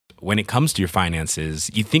When it comes to your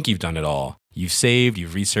finances, you think you've done it all. You've saved,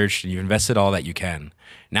 you've researched, and you've invested all that you can.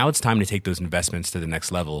 Now it's time to take those investments to the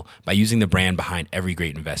next level by using the brand behind every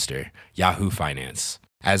great investor, Yahoo Finance.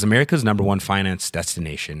 As America's #1 finance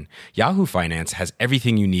destination, Yahoo Finance has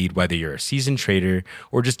everything you need, whether you're a seasoned trader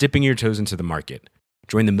or just dipping your toes into the market.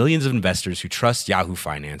 Join the millions of investors who trust Yahoo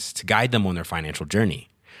Finance to guide them on their financial journey.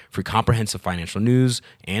 For comprehensive financial news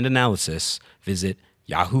and analysis, visit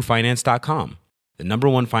yahoofinance.com, the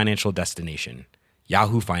 #1 financial destination,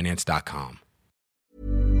 yahoofinance.com.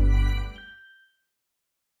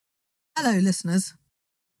 Hello, listeners.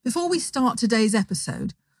 Before we start today's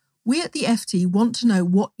episode, we at the FT want to know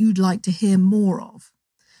what you'd like to hear more of.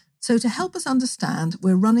 So to help us understand,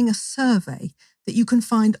 we're running a survey that you can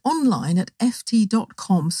find online at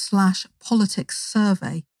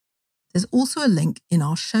ft.com/politicssurvey. There's also a link in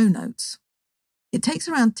our show notes. It takes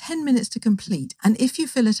around 10 minutes to complete, and if you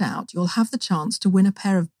fill it out, you'll have the chance to win a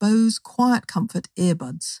pair of Bose Quiet Comfort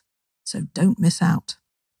earbuds. So don't miss out.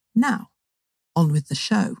 Now, on with the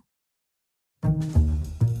show.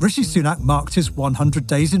 Rishi Sunak marked his 100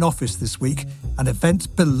 days in office this week, an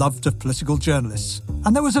event beloved of political journalists.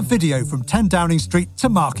 And there was a video from 10 Downing Street to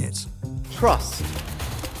mark it. Trust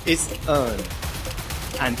is earned,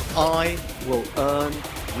 and I will earn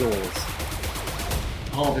yours.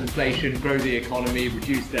 Halve inflation, grow the economy,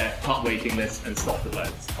 reduce debt, cut waiting lists and stop the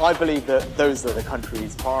votes. I believe that those are the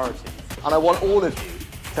country's priorities, and I want all of you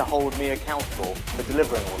to hold me accountable for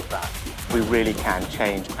delivering all of that. We really can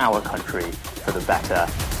change our country for the better.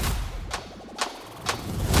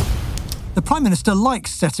 The Prime Minister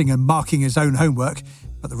likes setting and marking his own homework,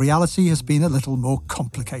 but the reality has been a little more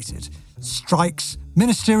complicated. Strikes,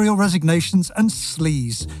 ministerial resignations and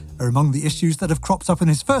sleaze are among the issues that have cropped up in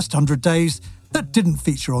his first 100 days that didn't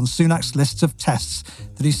feature on Sunak's lists of tests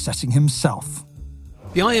that he's setting himself.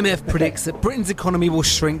 The IMF predicts that Britain's economy will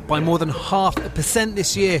shrink by more than 0.5%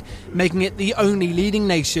 this year, making it the only leading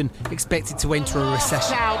nation expected to enter a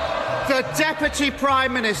recession. The Deputy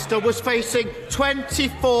Prime Minister was facing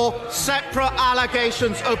 24 separate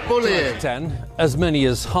allegations of bullying. 10, as many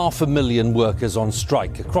as 500,000 workers on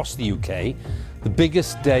strike across the UK, the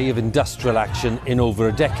biggest day of industrial action in over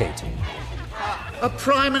a decade. A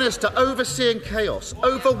Prime Minister overseeing chaos,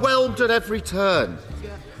 overwhelmed at every turn.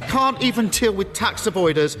 Can't even deal with tax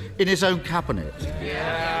avoiders in his own cabinet.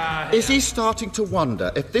 Is he starting to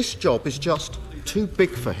wonder if this job is just too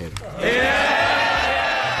big for him?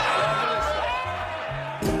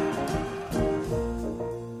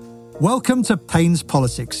 Welcome to Payne's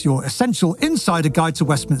Politics, your essential insider guide to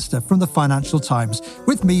Westminster from the Financial Times,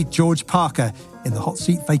 with me, George Parker, in the hot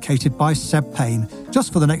seat vacated by Seb Payne,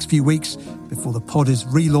 just for the next few weeks before the pod is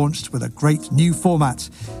relaunched with a great new format.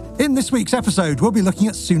 In this week's episode, we'll be looking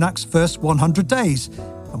at Sunak's first 100 days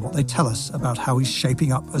and what they tell us about how he's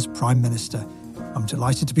shaping up as Prime Minister. I'm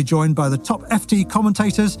delighted to be joined by the top FT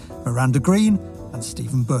commentators, Miranda Green and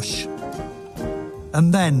Stephen Bush.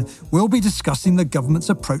 And then we'll be discussing the government's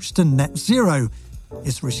approach to net zero.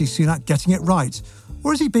 Is Rishi Sunak getting it right?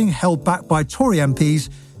 Or is he being held back by Tory MPs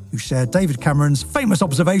who share David Cameron's famous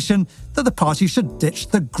observation that the party should ditch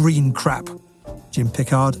the green crap? Jim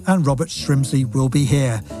Pickard and Robert Shrimsley will be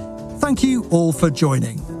here. Thank you all for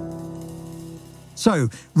joining. So,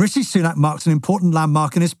 Rishi Sunak marked an important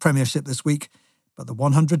landmark in his premiership this week, but the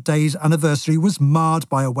 100 days anniversary was marred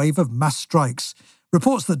by a wave of mass strikes.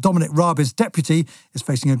 Reports that Dominic Raab, his deputy, is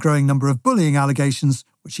facing a growing number of bullying allegations,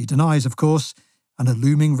 which he denies, of course, and a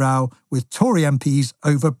looming row with Tory MPs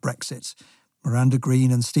over Brexit. Miranda Green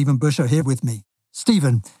and Stephen Bush are here with me.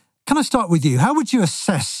 Stephen, can I start with you? How would you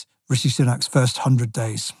assess Rishi Sunak's first 100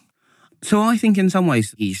 days? So I think in some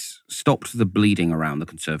ways he's stopped the bleeding around the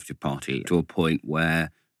Conservative Party to a point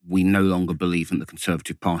where we no longer believe that the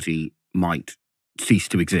Conservative Party might cease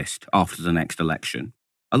to exist after the next election.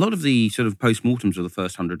 A lot of the sort of post-mortems of the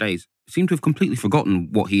first 100 days seem to have completely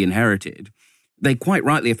forgotten what he inherited. They quite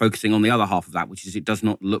rightly are focusing on the other half of that, which is it does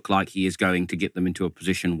not look like he is going to get them into a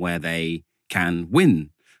position where they can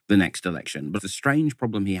win the next election. But the strange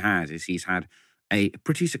problem he has is he's had a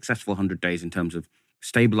pretty successful 100 days in terms of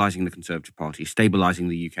stabilising the Conservative Party, stabilising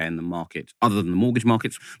the UK and the market, other than the mortgage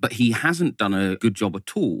markets. But he hasn't done a good job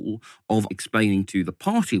at all of explaining to the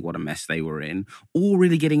party what a mess they were in, or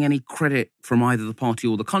really getting any credit from either the party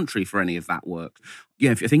or the country for any of that work. Yeah,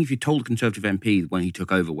 I think if you told the Conservative MP when he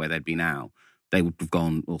took over where they'd be now, they would have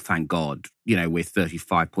gone, well, thank God, we're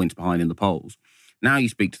 35 points behind in the polls. Now you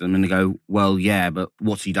speak to them and they go, well, yeah, but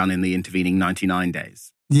what's he done in the intervening 99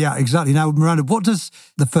 days? Yeah, exactly. Now, Miranda, what does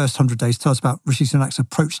the first 100 days tell us about Rishi Sunak's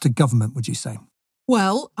approach to government, would you say?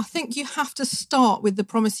 Well, I think you have to start with the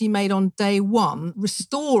promise he made on day one,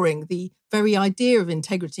 restoring the very idea of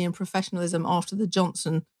integrity and professionalism after the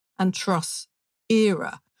Johnson and Truss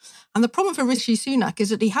era. And the problem for Rishi Sunak is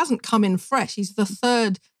that he hasn't come in fresh. He's the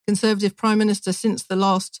third Conservative Prime Minister since the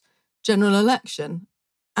last general election.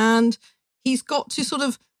 And he's got to sort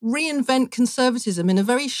of reinvent conservatism in a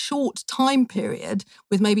very short time period,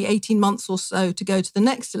 with maybe 18 months or so to go to the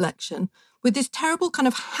next election, with this terrible kind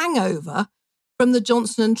of hangover from the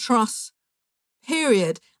Johnson and Truss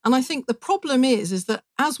period. And I think the problem is that,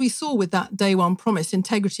 as we saw with that day one promise,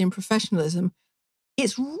 integrity and professionalism,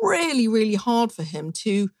 it's really, really hard for him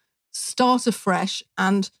to start afresh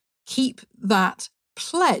and keep that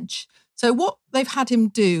pledge. So what they've had him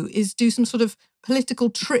do is do some sort of political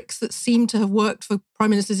tricks that seem to have worked for prime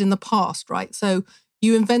ministers in the past, right? So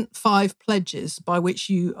you invent 5 pledges by which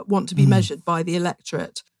you want to be measured by the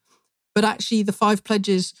electorate. But actually the 5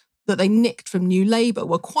 pledges that they nicked from New Labour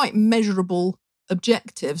were quite measurable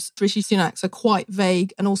objectives. Rishi Sunak's are quite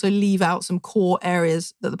vague and also leave out some core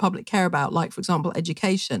areas that the public care about, like, for example,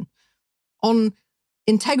 education. On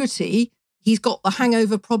integrity, he's got the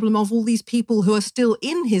hangover problem of all these people who are still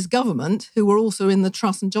in his government, who were also in the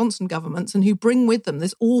Truss and Johnson governments, and who bring with them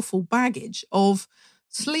this awful baggage of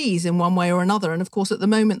sleaze in one way or another. And of course, at the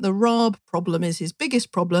moment, the Raab problem is his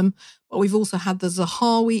biggest problem, but we've also had the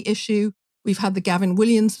Zahawi issue, we've had the Gavin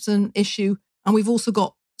Williamson issue, and we've also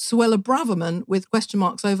got Suella Braverman with question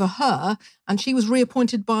marks over her, and she was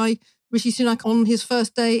reappointed by Rishi Sunak on his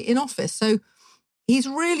first day in office. So he's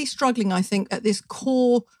really struggling, I think, at this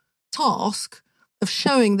core task of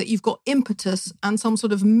showing that you've got impetus and some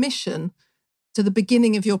sort of mission to the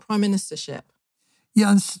beginning of your prime ministership. Yeah,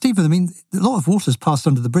 and Stephen, I mean, a lot of water's passed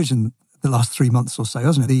under the bridge in the last 3 months or so,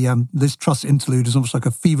 hasn't it? This Truss interlude is almost like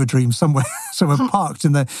a fever dream somewhere parked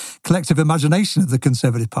in the collective imagination of the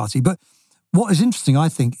Conservative Party. But what is interesting, I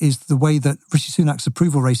think, is the way that Rishi Sunak's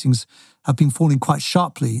approval ratings have been falling quite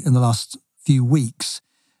sharply in the last few weeks.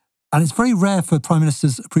 And it's very rare for Prime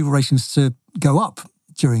Minister's approval ratings to go up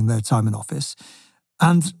during their time in office.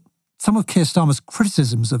 And some of Keir Starmer's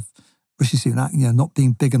criticisms of Rishi Sunak, not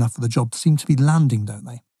being big enough for the job, seem to be landing, don't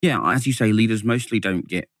they? Yeah, as you say, leaders mostly don't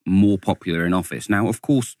get more popular in office. Now, of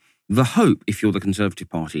course, the hope, if you're the Conservative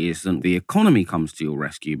Party, is that the economy comes to your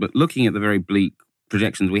rescue. But looking at the very bleak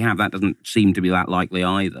projections we have, that doesn't seem to be that likely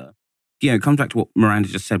either. It comes back to what Miranda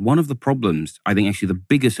just said. One of the problems, I think actually the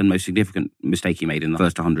biggest and most significant mistake he made in the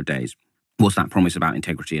first 100 days was that promise about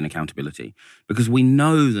integrity and accountability. Because we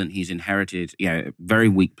know that he's inherited a very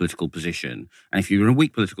weak political position. And if you're in a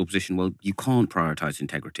weak political position, well, you can't prioritise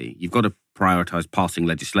integrity. You've got to prioritise passing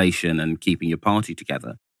legislation and keeping your party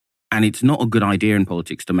together. And it's not a good idea in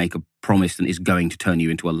politics to make a promise that is going to turn you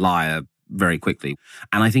into a liar very quickly.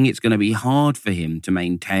 And I think it's going to be hard for him to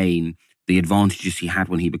maintain the advantages he had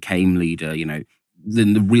when he became leader,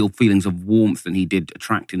 the real feelings of warmth that he did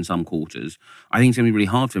attract in some quarters. I think it's going to be really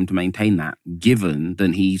hard for him to maintain that, given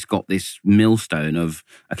that he's got this millstone of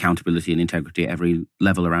accountability and integrity at every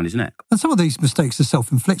level around his neck. And some of these mistakes are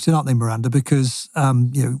self-inflicted, aren't they, Miranda? Because,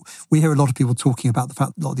 we hear a lot of people talking about the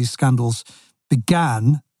fact that a lot of these scandals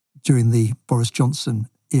began during the Boris Johnson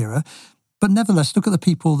era. But nevertheless, look at the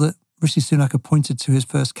people that Rishi Sunak appointed to his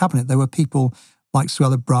first cabinet. There were people like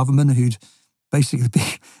Suella Braverman, who'd basically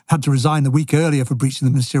had to resign the week earlier for breaching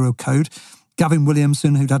the ministerial code. Gavin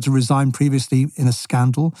Williamson, who'd had to resign previously in a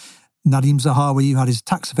scandal. Nadeem Zahawi, who had his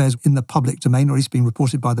tax affairs in the public domain, or at least being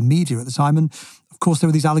reported by the media at the time. And of course, there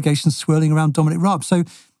were these allegations swirling around Dominic Raab. So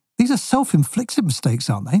these are self-inflicted mistakes,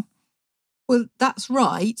 aren't they? Well, that's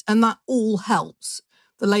right. And that all helps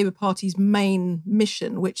the Labour Party's main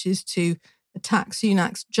mission, which is to attack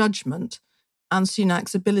Sunak's judgment and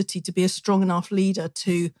Sunak's ability to be a strong enough leader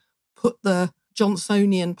to put the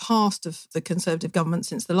Johnsonian past of the Conservative government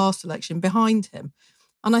since the last election behind him.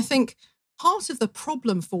 And I think part of the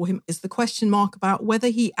problem for him is the question mark about whether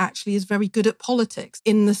he actually is very good at politics,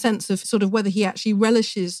 in the sense of sort of whether he actually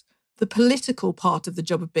relishes the political part of the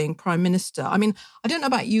job of being Prime Minister. I mean, I don't know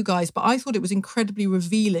about you guys, but I thought it was incredibly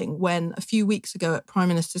revealing when a few weeks ago at Prime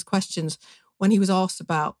Minister's Questions, when he was asked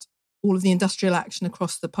about all of the industrial action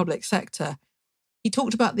across the public sector, he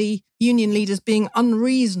talked about the union leaders being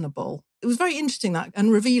unreasonable. It was very interesting that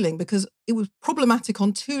and revealing, because it was problematic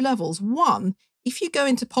on 2 levels. One, if you go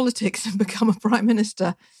into politics and become a prime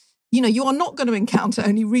minister, you are not going to encounter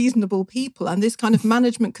only reasonable people, and this kind of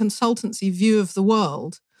management consultancy view of the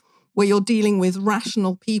world where you're dealing with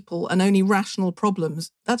rational people and only rational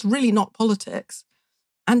problems, that's really not politics.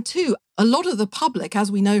 And 2, a lot of the public, as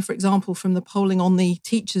we know, for example, from the polling on the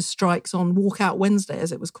teachers' strikes on Walkout Wednesday,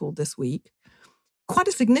 as it was called this week, quite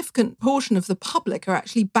a significant portion of the public are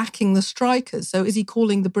actually backing the strikers. So is he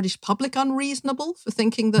calling the British public unreasonable for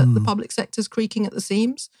thinking that the public sector's creaking at the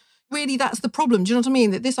seams? Really, that's the problem. Do you know what I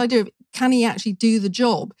mean? That this idea of can he actually do the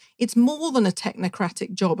job? It's more than a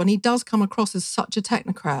technocratic job, and he does come across as such a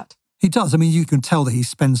technocrat. He does. I mean, you can tell that he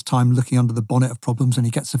spends time looking under the bonnet of problems, and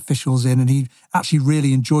he gets officials in, and he actually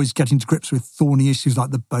really enjoys getting to grips with thorny issues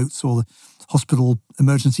like the boats or the hospital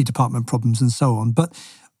emergency department problems and so on. But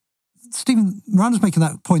Stephen, Miranda's making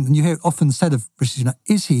that point, and you hear it often said of Rishi Sunak,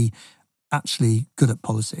 is he actually good at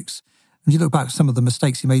politics? And you look back at some of the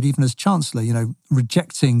mistakes he made even as Chancellor,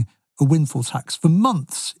 rejecting a windfall tax for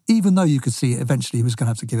months, even though you could see eventually he was going to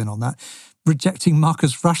have to give in on that. Rejecting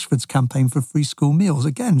Marcus Rashford's campaign for free school meals.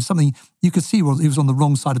 Again, something you could see he was on the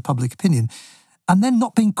wrong side of public opinion. And then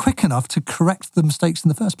not being quick enough to correct the mistakes in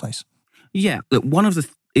the first place. Yeah, look, one of the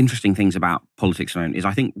interesting things about politics alone is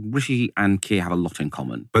I think Rishi and Keir have a lot in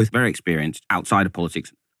common. Both very experienced outside of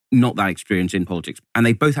politics, not that experienced in politics. And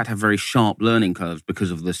they both had to have very sharp learning curves because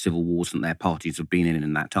of the civil wars that their parties have been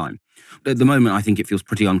in that time. At the moment, I think it feels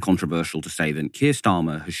pretty uncontroversial to say that Keir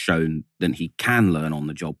Starmer has shown that he can learn on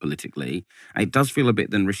the job politically. And it does feel a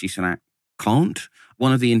bit that Rishi Sunak can't.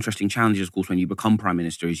 One of the interesting challenges, of course, when you become Prime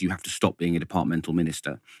Minister is you have to stop being a departmental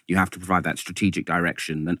minister. You have to provide that strategic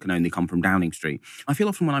direction that can only come from Downing Street. I feel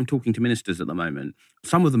often when I'm talking to ministers at the moment,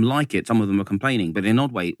 some of them like it, some of them are complaining, but in an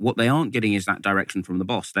odd way, what they aren't getting is that direction from the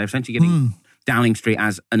boss. They're essentially getting Downing Street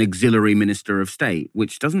as an auxiliary Minister of State,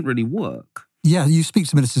 which doesn't really work. Yeah, you speak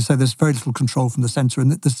to ministers say there's very little control from the centre,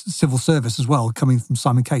 and the civil service as well, coming from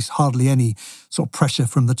Simon Case, hardly any sort of pressure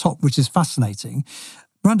from the top, which is fascinating.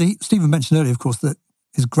 Randy, Stephen mentioned earlier, of course, that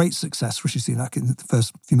his great success, Rishi Sunak, in the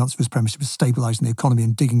first few months of his premiership, was stabilising the economy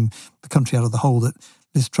and digging the country out of the hole that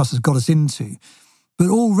Liz Truss has got us into. But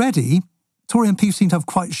already, Tory MPs seem to have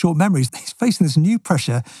quite short memories. He's facing this new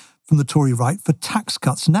pressure from the Tory right for tax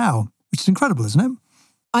cuts now, which is incredible, isn't it?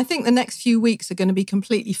 I think the next few weeks are going to be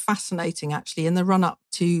completely fascinating, actually, in the run-up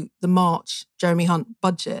to the March Jeremy Hunt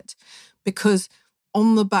budget, because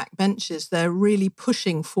on the backbenches, they're really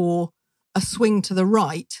pushing for a swing to the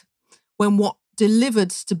right when what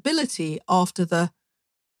delivered stability after the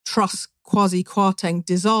Truss Kwasi-Kwarteng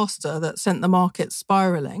disaster that sent the market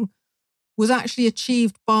spiralling was actually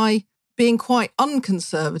achieved by being quite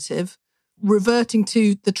unconservative, reverting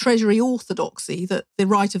to the Treasury orthodoxy that the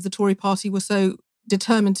right of the Tory party were so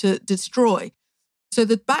determined to destroy. So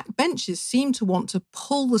the backbenches seem to want to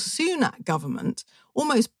pull the Sunak government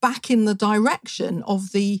almost back in the direction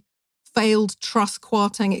of the failed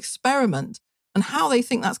Truss-Kwarteng experiment. And how they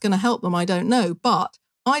think that's going to help them, I don't know. But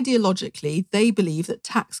ideologically, they believe that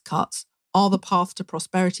tax cuts are the path to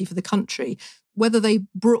prosperity for the country. Whether they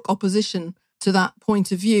brook opposition to that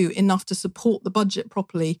point of view enough to support the budget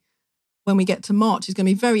properly when we get to March is going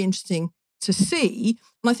to be very interesting to see.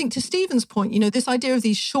 And I think to Stephen's point, this idea of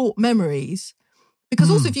these short memories, because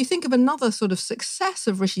also if you think of another sort of success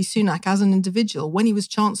of Rishi Sunak as an individual when he was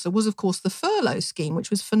Chancellor was, of course, the furlough scheme, which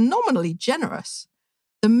was phenomenally generous.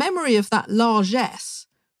 The memory of that largesse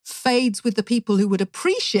fades with the people who would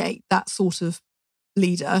appreciate that sort of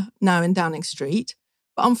leader now in Downing Street.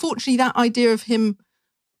 But unfortunately, that idea of him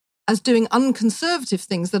as doing unconservative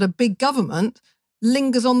things that are big government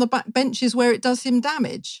lingers on the back benches where it does him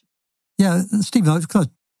damage. Yeah, Stephen, I was kind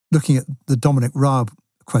of looking at the Dominic Raab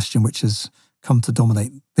question, which has come to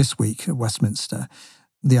dominate this week at Westminster,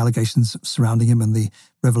 the allegations surrounding him and the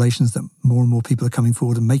revelations that more and more people are coming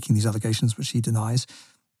forward and making these allegations, which he denies.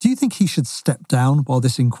 Do you think he should step down while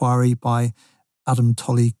this inquiry by Adam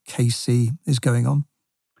Tolley KC is going on?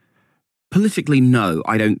 Politically, no,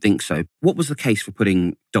 I don't think so. What was the case for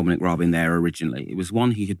putting Dominic Raab in there originally? It was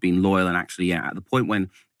one, he had been loyal and actually, at the point when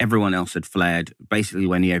everyone else had fled, basically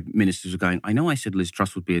when ministers were going, I know I said Liz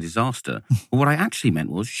Truss would be a disaster, but what I actually meant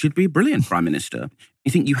was she'd be a brilliant Prime Minister.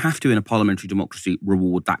 You think you have to, in a parliamentary democracy,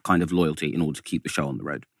 reward that kind of loyalty in order to keep the show on the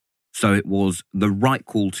road. So it was the right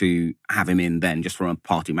call to have him in then, just from a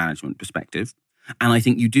party management perspective. And I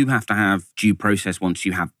think you do have to have due process once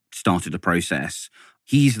you have started a process.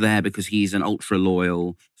 He's there because he's an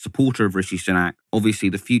ultra-loyal supporter of Rishi Sunak. Obviously,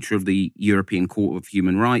 the future of the European Court of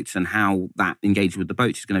Human Rights and how that engagement with the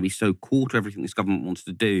votes is going to be so core to everything this government wants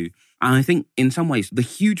to do. And I think, in some ways, the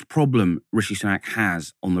huge problem Rishi Sunak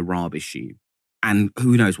has on the Raab issue, and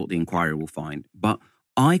who knows what the inquiry will find, but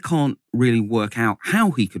I can't really work out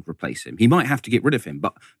how he could replace him. He might have to get rid of him,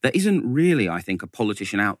 but there isn't really, I think, a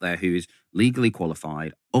politician out there who is legally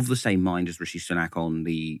qualified, of the same mind as Rishi Sunak on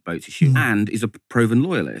the votes issue, and is a proven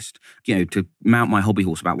loyalist. To mount my hobby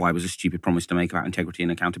horse about why it was a stupid promise to make about integrity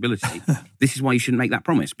and accountability, this is why you shouldn't make that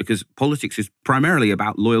promise, because politics is primarily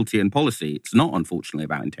about loyalty and policy. It's not, unfortunately,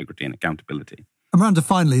 about integrity and accountability. Miranda,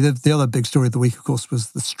 finally, the other big story of the week, of course,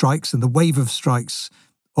 was the strikes and the wave of strikes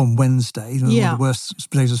on Wednesday. One of the worst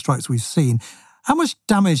days of strikes we've seen. How much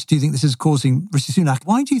damage do you think this is causing Rishi Sunak?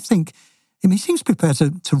 Why do you think, he seems prepared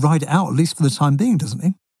to ride it out, at least for the time being, doesn't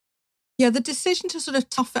he? Yeah, the decision to sort of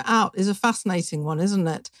tough it out is a fascinating one, isn't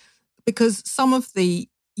it? Because some of the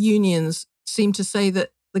unions seem to say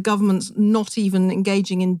that the government's not even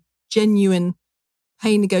engaging in genuine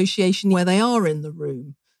pay negotiation where they are in the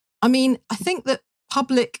room. I mean, I think that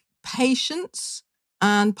public patience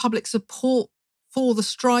and public support for the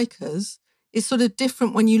strikers is sort of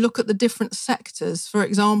different when you look at the different sectors. For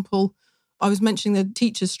example, I was mentioning the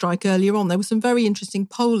teachers' strike earlier on. There was some very interesting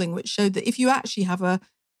polling which showed that if you actually have a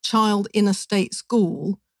child in a state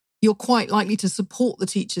school, you're quite likely to support the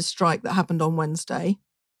teachers' strike that happened on Wednesday.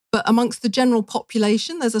 But amongst the general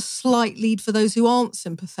population, there's a slight lead for those who aren't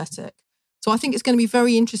sympathetic. So I think it's going to be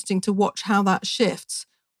very interesting to watch how that shifts.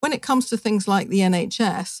 When it comes to things like the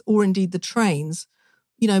NHS or indeed the trains,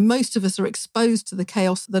 most of us are exposed to the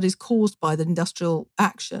chaos that is caused by the industrial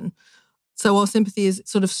action. So our sympathy is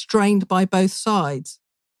sort of strained by both sides.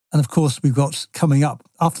 And of course, we've got coming up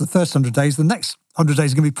after the first 100 days, the next 100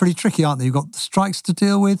 days are going to be pretty tricky, aren't they? You've got the strikes to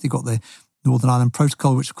deal with. You've got the Northern Ireland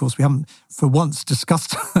Protocol, which of course we haven't for once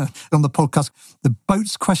discussed on the podcast. The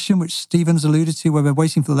boats question, which Stephen's alluded to, where we're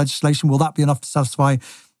waiting for the legislation. Will that be enough to satisfy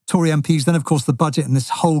Tory MPs? Then, of course, the budget and this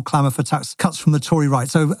whole clamour for tax cuts from the Tory right.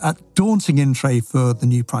 So a daunting in tray for the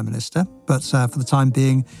new Prime Minister. But for the time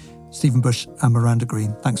being, Stephen Bush and Miranda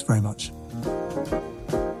Green, thanks very much.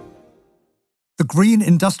 The Green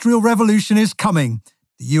Industrial Revolution is coming.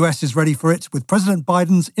 The US is ready for it with President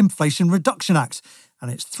Biden's Inflation Reduction Act and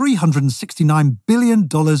its $369 billion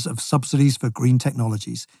of subsidies for green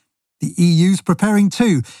technologies. The EU's preparing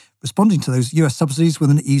too, responding to those US subsidies with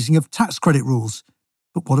an easing of tax credit rules.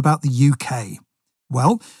 But what about the UK?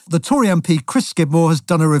 Well, the Tory MP Chris Skidmore has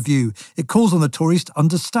done a review. It calls on the Tories to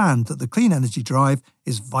understand that the clean energy drive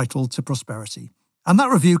is vital to prosperity. And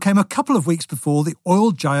that review came a couple of weeks before the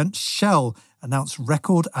oil giant Shell announced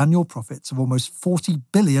record annual profits of almost $40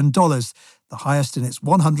 billion, the highest in its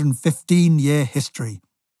 115-year history.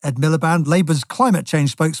 Ed Miliband, Labour's climate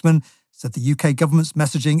change spokesman, said the UK government's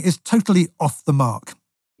messaging is totally off the mark.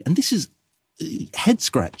 And this is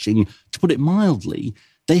head-scratching, to put it mildly.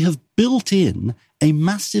 They have built in a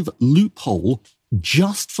massive loophole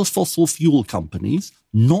just for fossil fuel companies,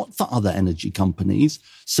 not for other energy companies,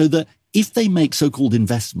 so that if they make so-called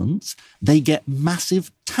investments, they get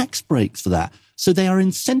massive tax breaks for that. So they are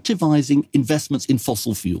incentivizing investments in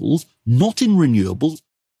fossil fuels, not in renewables.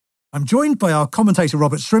 I'm joined by our commentator,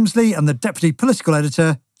 Robert Shrimsley, and the deputy political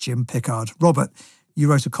editor, Jim Pickard. Robert,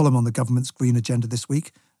 you wrote a column on the government's green agenda this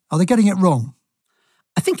week. Are they getting it wrong?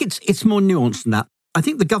 I think it's more nuanced than that. I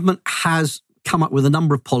think the government has come up with a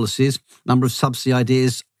number of policies, a number of subsidy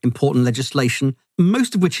ideas, important legislation,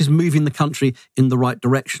 most of which is moving the country in the right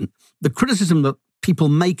direction. The criticism that people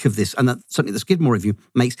make of this, and that certainly the Skidmore review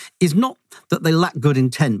makes, is not that they lack good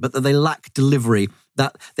intent, but that they lack delivery,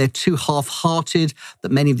 that they're too half-hearted,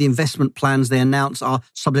 that many of the investment plans they announce are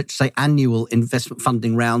subject to, say, annual investment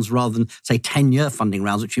funding rounds rather than, say, 10-year funding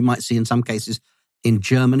rounds, which you might see in some cases in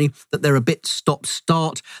Germany, that they're a bit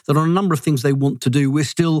stop-start, that on a number of things they want to do, we're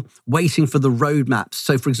still waiting for the roadmaps.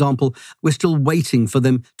 So, for example, we're still waiting for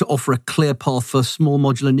them to offer a clear path for small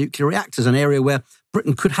modular nuclear reactors, an area where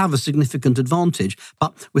Britain could have a significant advantage,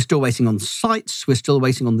 but we're still waiting on sites, we're still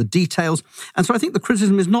waiting on the details. And so I think the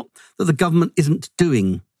criticism is not that the government isn't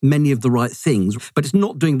doing many of the right things, but it's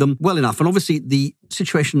not doing them well enough. And obviously the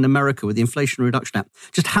situation in America with the Inflation Reduction Act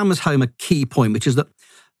just hammers home a key point, which is that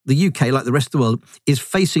the UK, like the rest of the world, is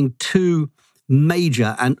facing two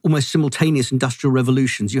major and almost simultaneous industrial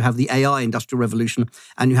revolutions. You have the AI industrial revolution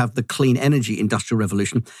and you have the clean energy industrial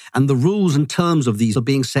revolution. And the rules and terms of these are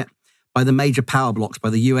being set by the major power blocks, by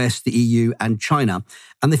the US, the EU and China.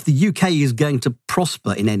 And if the UK is going to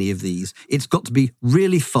prosper in any of these, it's got to be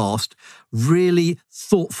really fast, really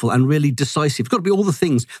thoughtful and really decisive. It's got to be all the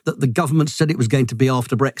things that the government said it was going to be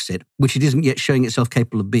after Brexit, which it isn't yet showing itself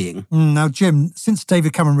capable of being. Now, Jim, since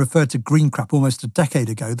David Cameron referred to green crap almost a decade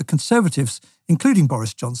ago, the Conservatives, including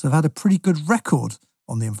Boris Johnson, have had a pretty good record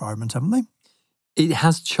on the environment, haven't they? It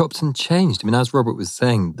has chopped and changed. I mean, as Robert was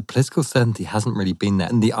saying, the political certainty hasn't really been there.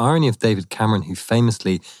 And the irony of David Cameron, who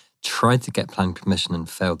famously tried to get planning permission and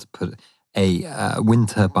failed to put a wind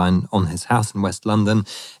turbine on his house in West London,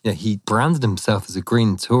 he branded himself as a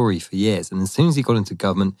Green Tory for years. And as soon as he got into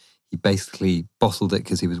government, he basically bottled it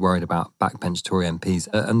because he was worried about backbench Tory MPs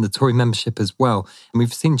and the Tory membership as well. And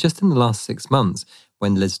we've seen just in the last 6 months,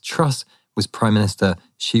 when Liz Truss was Prime Minister,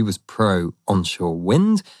 she was pro-onshore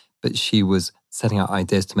wind, but she was setting out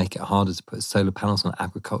ideas to make it harder to put solar panels on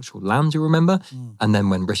agricultural land, you remember? And then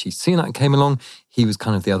when Rishi Sunak came along, he was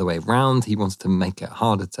kind of the other way around. He wanted to make it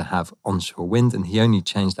harder to have onshore wind, and he only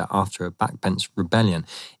changed that after a backbench rebellion.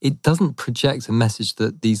 It doesn't project a message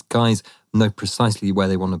that these guys know precisely where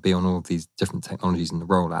they want to be on all of these different technologies in the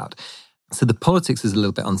rollout. So the politics is a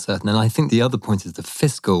little bit uncertain. And I think the other point is the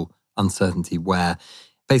fiscal uncertainty, where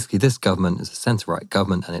basically this government is a centre-right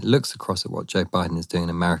government and it looks across at what Joe Biden is doing in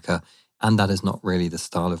America. And that is not really the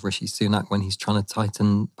style of Rishi Sunak when he's trying to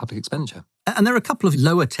tighten public expenditure. And there are a couple of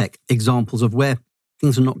lower tech examples of where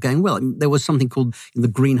things are not going well. I mean, there was something called the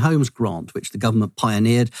Green Homes Grant, which the government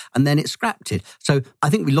pioneered, and then it scrapped it. So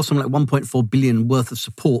I think we lost something like 1.4 billion worth of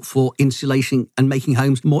support for insulating and making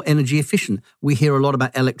homes more energy efficient. We hear a lot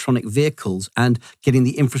about electronic vehicles and getting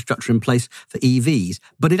the infrastructure in place for EVs,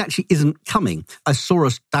 but it actually isn't coming. I saw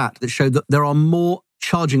a stat that showed that there are more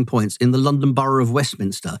charging points in the London Borough of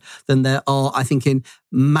Westminster than there are, I think, in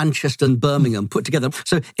Manchester and Birmingham put together.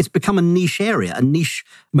 So it's become a niche area, a niche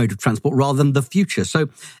mode of transport rather than the future. So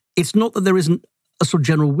it's not that there isn't a sort of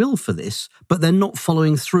general will for this, but they're not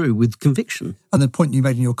following through with conviction. And the point you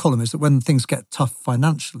made in your column is that when things get tough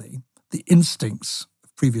financially, the instincts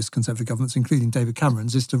of previous Conservative governments, including David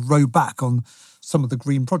Cameron's, is to row back on some of the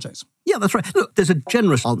green projects. Yeah, that's right. Look, there's a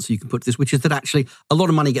generous answer you can put to this, which is that actually a lot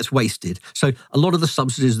of money gets wasted. So a lot of the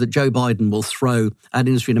subsidies that Joe Biden will throw at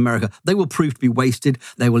industry in America, they will prove to be wasted.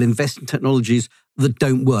 They will invest in technologies that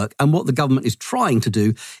don't work. And what the government is trying to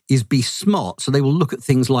do is be smart. So they will look at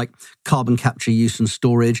things like carbon capture use and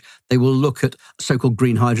storage. They will look at so-called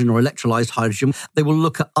green hydrogen or electrolyzed hydrogen. They will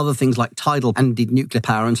look at other things like tidal and indeed nuclear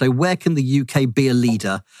power and say, where can the UK be a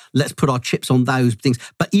leader? Let's put our chips on those things.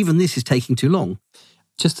 But even this is taking too long.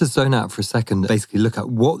 Just to zone out for a second, basically look at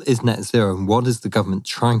what is net zero and what is the government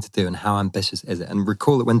trying to do and how ambitious is it? And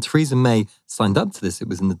recall that when Theresa May signed up to this, it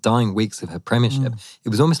was in the dying weeks of her premiership. It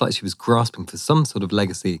was almost like she was grasping for some sort of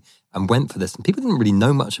legacy and went for this. And people didn't really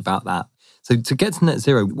know much about that. So to get to net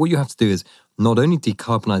zero, what you have to do is not only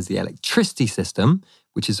decarbonize the electricity system,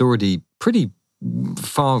 which is already pretty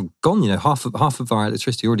far gone, half of our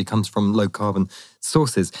electricity already comes from low carbon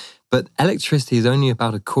sources. But electricity is only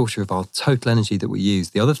about a quarter of our total energy that we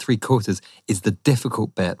use. The other 3/4 is the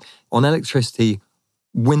difficult bit. On electricity,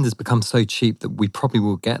 wind has become so cheap that we probably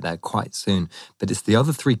will get there quite soon. But it's the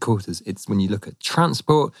other 3/4. It's when you look at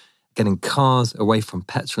transport, getting cars away from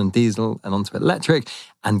petrol and diesel and onto electric,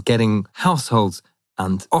 and getting households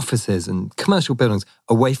and offices and commercial buildings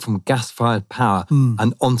away from gas-fired power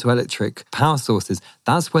and onto electric power sources.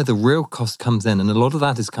 That's where the real cost comes in. And a lot of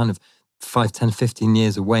that is kind of 5, 10, 15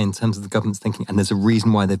 years away in terms of the government's thinking. And there's a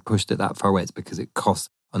reason why they've pushed it that far away. It's because it costs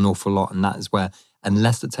an awful lot. And that is where,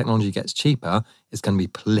 unless the technology gets cheaper, it's going to be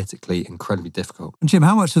politically incredibly difficult. And Jim,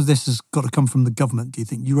 how much of this has got to come from the government, do you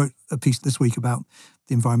think? You wrote a piece this week about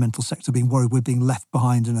the environmental sector being worried we're being left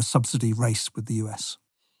behind in a subsidy race with the US.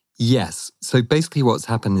 Yes. So basically what's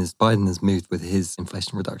happened is Biden has moved with his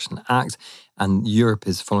Inflation Reduction Act and Europe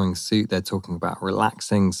is following suit. They're talking about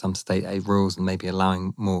relaxing some state aid rules and maybe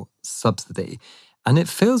allowing more subsidy. And it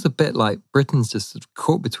feels a bit like Britain's just sort of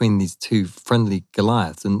caught between these two friendly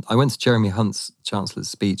Goliaths. And I went to Jeremy Hunt's Chancellor's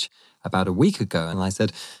speech about a week ago and I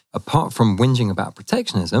said, apart from whinging about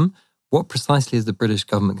protectionism, what precisely is the British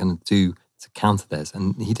government going to do to counter this?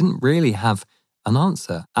 And he didn't really have an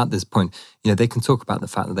answer at this point. They can talk about the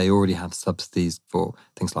fact that they already have subsidies for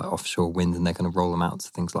things like offshore wind and they're going to roll them out to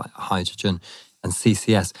things like hydrogen and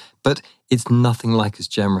CCS. But it's nothing like as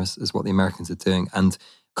generous as what the Americans are doing. And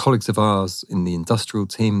colleagues of ours in the industrial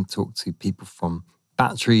team talk to people from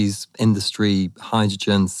batteries, industry,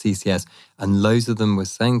 hydrogen, CCS, and loads of them were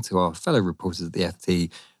saying to our fellow reporters at the FT,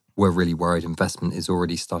 we're really worried investment is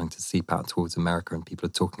already starting to seep out towards America and people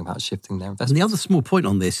are talking about shifting their investment. And the other small point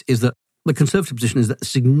on this is that the Conservative position is that a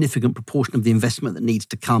significant proportion of the investment that needs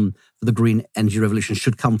to come for the green energy revolution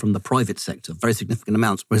should come from the private sector, very significant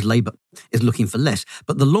amounts, whereas Labour is looking for less.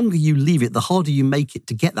 But the longer you leave it, the harder you make it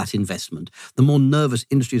to get that investment. The more nervous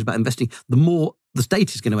industry is about investing, the more the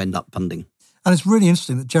state is going to end up funding. And it's really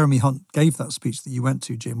interesting that Jeremy Hunt gave that speech that you went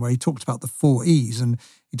to, Jim, where he talked about the 4 E's and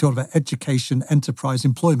he talked about education, enterprise,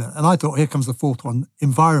 employment. And I thought, here comes the fourth one,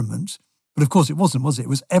 environment. But of course it wasn't, was it? It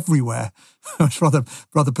was everywhere. It's rather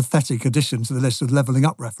pathetic addition to the list of levelling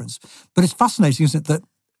up reference. But it's fascinating, isn't it, that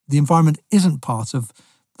the environment isn't part of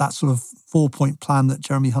that sort of 4-point plan that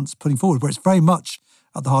Jeremy Hunt's putting forward, where it's very much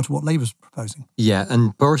at the heart of what Labour's proposing. Yeah,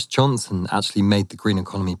 and Boris Johnson actually made the green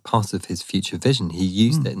economy part of his future vision. He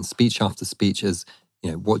used it in speech after speech as,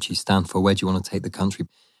 what do you stand for? Where do you want to take the country?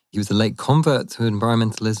 He was a late convert to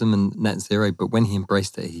environmentalism and net zero, but when he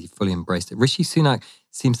embraced it, he fully embraced it. Rishi Sunak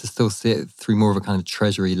seems to still see it through more of a kind of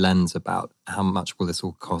treasury lens about how much will this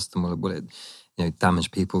all cost and will it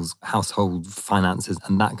damage people's household finances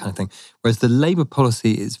and that kind of thing. Whereas the Labour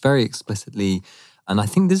policy is very explicitly, and I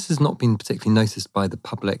think this has not been particularly noticed by the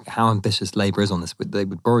public, how ambitious Labour is on this. They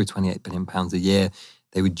would borrow £28 billion a year.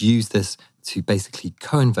 They would use this to basically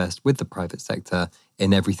co-invest with the private sector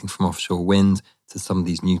in everything from offshore wind to some of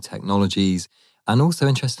these new technologies. And also,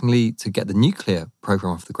 interestingly, to get the nuclear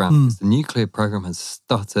program off the ground. Because the nuclear program has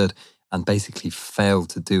stuttered and basically failed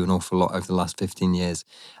to do an awful lot over the last 15 years.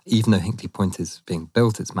 Even though Hinkley Point is being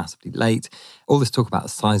built, it's massively late. All this talk about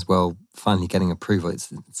Sizewell finally getting approval,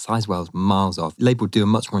 Sizewell's miles off. Labour will do a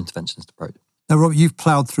much more interventionist approach. Now, Robert, you've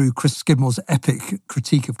ploughed through Chris Skidmore's epic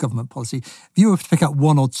critique of government policy. If you were to pick out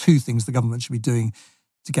one or two things the government should be doing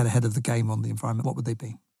to get ahead of the game on the environment, what would they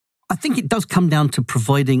be? I think it does come down to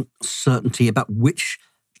providing certainty about which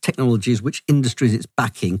technologies, which industries it's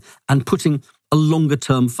backing, and putting a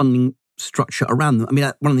longer-term funding structure around them. I mean,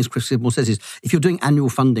 one of the things Chris Skidmore says is, if you're doing annual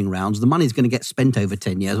funding rounds, the money's going to get spent over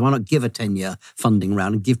 10 years. Why not give a 10-year funding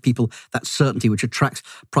round and give people that certainty which attracts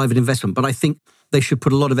private investment? But I think they should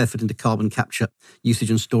put a lot of effort into carbon capture,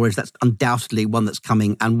 usage and storage. That's undoubtedly one that's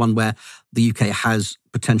coming and one where the UK has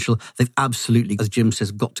potential. They've absolutely, as Jim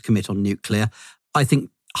says, got to commit on nuclear. I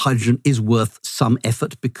think hydrogen is worth some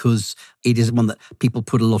effort because it is one that people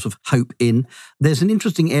put a lot of hope in. There's an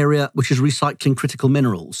interesting area which is recycling critical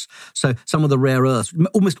minerals. So some of the rare earths,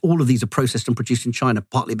 almost all of these are processed and produced in China,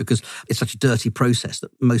 partly because it's such a dirty process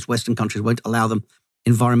that most Western countries won't allow them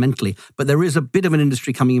environmentally. But there is a bit of an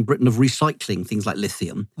industry coming in Britain of recycling things like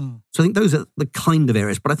lithium. So I think those are the kind of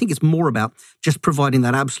areas. But I think it's more about just providing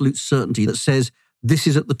that absolute certainty that says this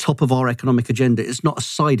is at the top of our economic agenda. It's not a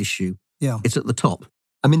side issue. Yeah. It's at the top.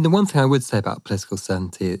 I mean, the one thing I would say about political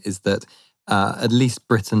certainty is that at least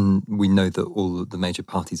Britain, we know that all the major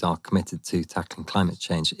parties are committed to tackling climate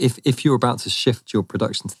change. If you're about to shift your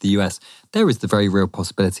production to the US, there is the very real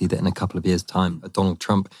possibility that in a couple of years' time, a Donald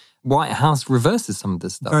Trump White House reverses some of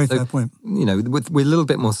this stuff. Very fair point. You know, we're a little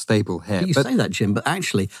bit more stable here. You say that, Jim, but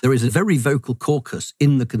actually there is a very vocal caucus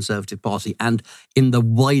in the Conservative Party and in the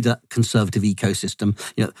wider Conservative ecosystem.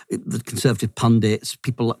 You know, the Conservative pundits,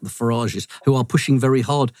 people like the Farages, who are pushing very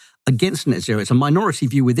hard against net zero. It's a minority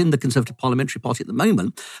view within the Conservative Parliamentary Party at the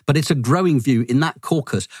moment, but it's a growing view in that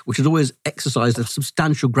caucus, which has always exercised a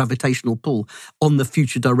substantial gravitational pull on the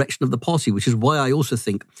future direction of the party, which is why I also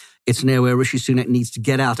think it's an area where Rishi Sunak needs to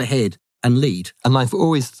get out ahead and lead. And I've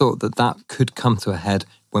always thought that could come to a head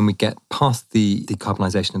when we get past the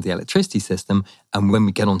decarbonisation of the electricity system and when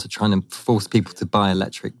we get on to trying to force people to buy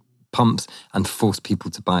electric pumps and force people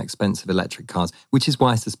to buy expensive electric cars, which is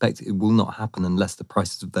why I suspect it will not happen unless the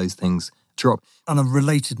prices of those things drop. On a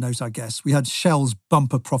related note, I guess, we had Shell's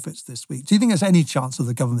bumper profits this week. Do you think there's any chance of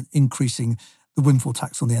the government increasing the windfall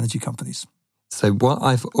tax on the energy companies? So what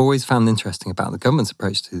I've always found interesting about the government's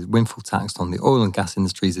approach to the windfall tax on the oil and gas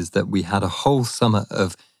industries is that we had a whole summer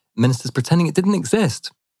of ministers pretending it didn't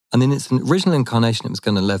exist. And in its original incarnation, it was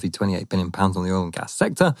going to levy £28 billion on the oil and gas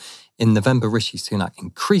sector. In November, Rishi Sunak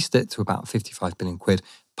increased it to about 55 billion quid,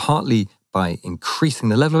 partly by increasing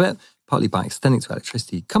the level of it, partly by extending it to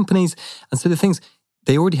electricity companies. And so the things,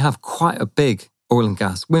 they already have quite a big oil and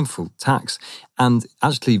gas windfall tax, and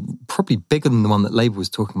actually probably bigger than the one that Labour was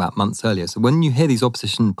talking about months earlier. So when you hear these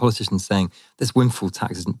opposition politicians saying this windfall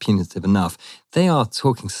tax isn't punitive enough, they are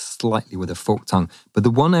talking slightly with a forked tongue. But the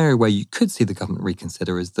one area where you could see the government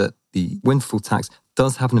reconsider is that the windfall tax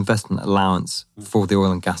does have an investment allowance for the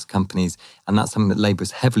oil and gas companies, and that's something that Labour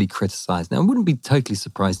has heavily criticised. Now, I wouldn't be totally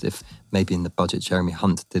surprised if maybe in the budget Jeremy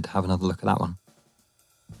Hunt did have another look at that one.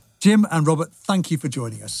 Jim and Robert, thank you for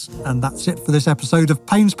joining us. And that's it for this episode of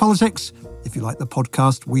Payne's Politics. If you like the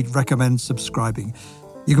podcast, we'd recommend subscribing.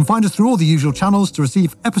 You can find us through all the usual channels to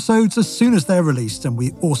receive episodes as soon as they're released, and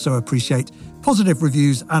we also appreciate positive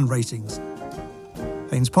reviews and ratings.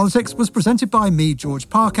 Payne's Politics was presented by me, George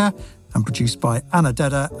Parker, and produced by Anna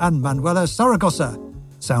Dedder and Manuela Saragossa.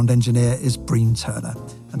 Sound engineer is Breen Turner.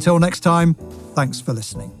 Until next time, thanks for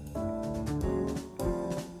listening.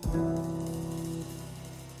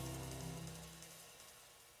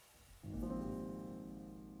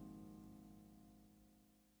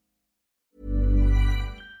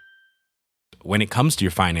 When it comes to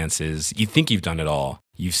your finances, you think you've done it all.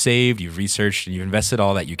 You've saved, you've researched, and you've invested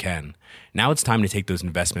all that you can. Now it's time to take those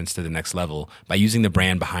investments to the next level by using the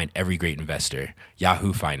brand behind every great investor,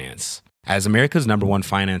 Yahoo Finance. As America's #1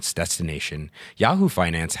 finance destination, Yahoo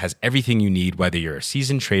Finance has everything you need, whether you're a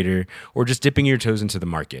seasoned trader or just dipping your toes into the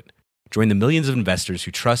market. Join the millions of investors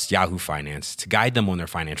who trust Yahoo Finance to guide them on their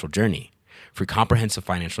financial journey. For comprehensive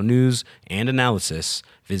financial news and analysis,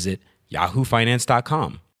 visit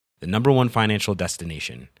yahoofinance.com, the #1 financial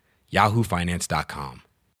destination, yahoofinance.com.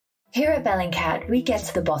 Here at Bellingcat, we get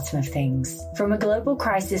to the bottom of things. From a global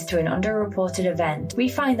crisis to an underreported event, we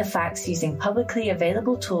find the facts using publicly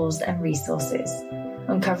available tools and resources,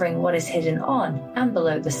 uncovering what is hidden on and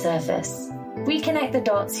below the surface. We connect the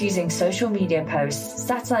dots using social media posts,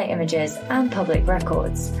 satellite images, and public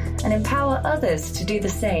records, and empower others to do the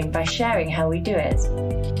same by sharing how we do it.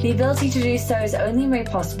 The ability to do so is only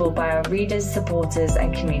made possible by our readers, supporters,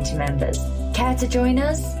 and community members. Care to join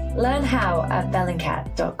us? Learn how at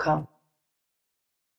bellingcat.com.